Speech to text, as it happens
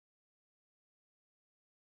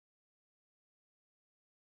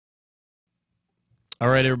All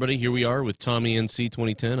right, everybody, here we are with Tommy NC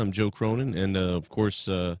 2010. I'm Joe Cronin, and of course,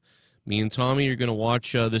 me and Tommy are going to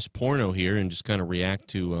watch this porno here and just kind of react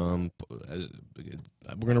to. We're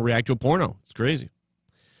going to react to a porno. It's crazy.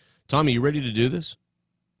 Tommy, you ready to do this?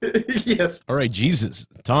 Yes. All right, Jesus,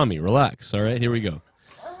 Tommy, relax. All right, here we go.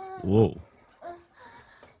 Whoa!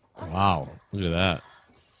 Wow, look at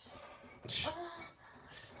that.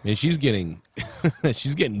 Man, she's getting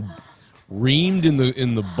she's getting reamed in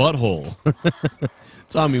the butthole.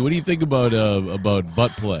 Tommy, what do you think about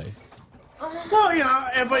butt play? Well, you know,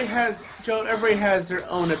 everybody has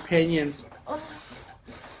their own opinions.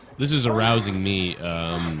 This is arousing me.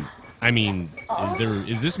 I mean,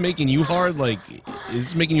 is this making you hard? Like, is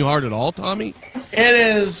this making you hard at all, Tommy? It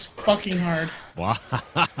is fucking hard. Wow.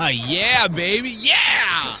 Yeah, baby.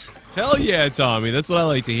 Yeah. Hell yeah, Tommy. That's what I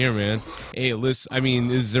like to hear, man. Hey, listen, I mean,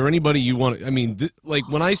 is there anybody you want? I mean, like,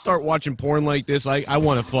 when I start watching porn like this, I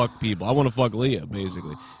want to fuck people. I want to fuck Leah,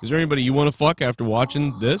 basically. Is there anybody you want to fuck after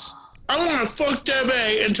watching this? I want to fuck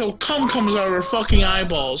Debbie until cum comes out of her fucking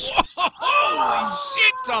eyeballs. Holy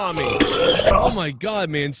shit, Tommy. Oh, my God,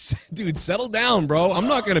 man. Dude, settle down, bro. I'm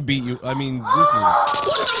not going to beat you. I mean, this is...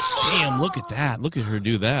 What the fuck? Damn, look at that. Look at her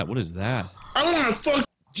do that. What is that? I want to fuck...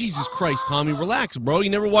 Jesus Christ, Tommy, relax, bro. You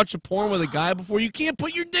never watched a porn with a guy before? You can't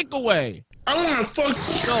put your dick away. I want to fuck...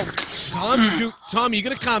 No, Tommy, you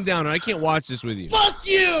got to calm down, or I can't watch this with you. Fuck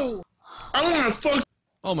you! I want to fuck...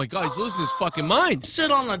 Oh, my God, he's losing his fucking mind. Sit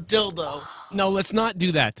on a dildo. No, let's not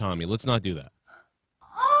do that, Tommy. Let's not do that.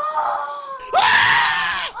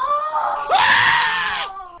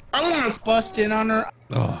 I want to bust in on her.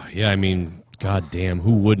 Oh, yeah, I mean, God damn,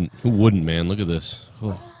 who wouldn't? Who wouldn't, man? Look at this.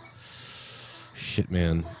 Oh. Shit,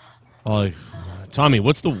 man. Oh, Tommy,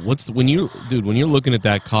 what's the when you're looking at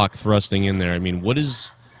that cock thrusting in there? I mean,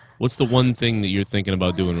 what's the one thing that you're thinking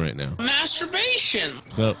about doing right now? Masturbation.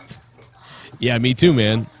 Well, yeah, me too,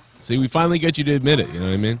 man. See, we finally got you to admit it. You know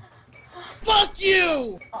what I mean? Fuck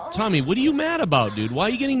you. Tommy, what are you mad about, dude? Why are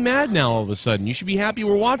you getting mad now all of a sudden? You should be happy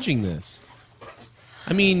we're watching this.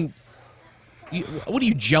 I mean, what are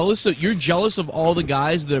you jealous of? You're jealous of all the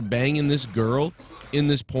guys that are banging this girl in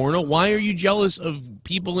this porno? Why are you jealous of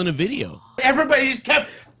people in a video? Everybody just kept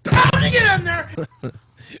pounding it in there.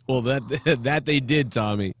 Well, that they did,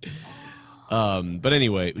 Tommy. But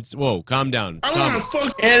anyway, whoa, calm down. I want to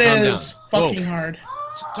fuck. It is fucking hard.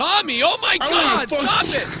 Tommy, oh my God, stop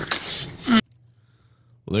it!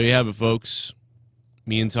 Well, there you have it, folks.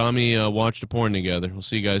 Me and Tommy watched a porn together. We'll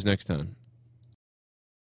see you guys next time.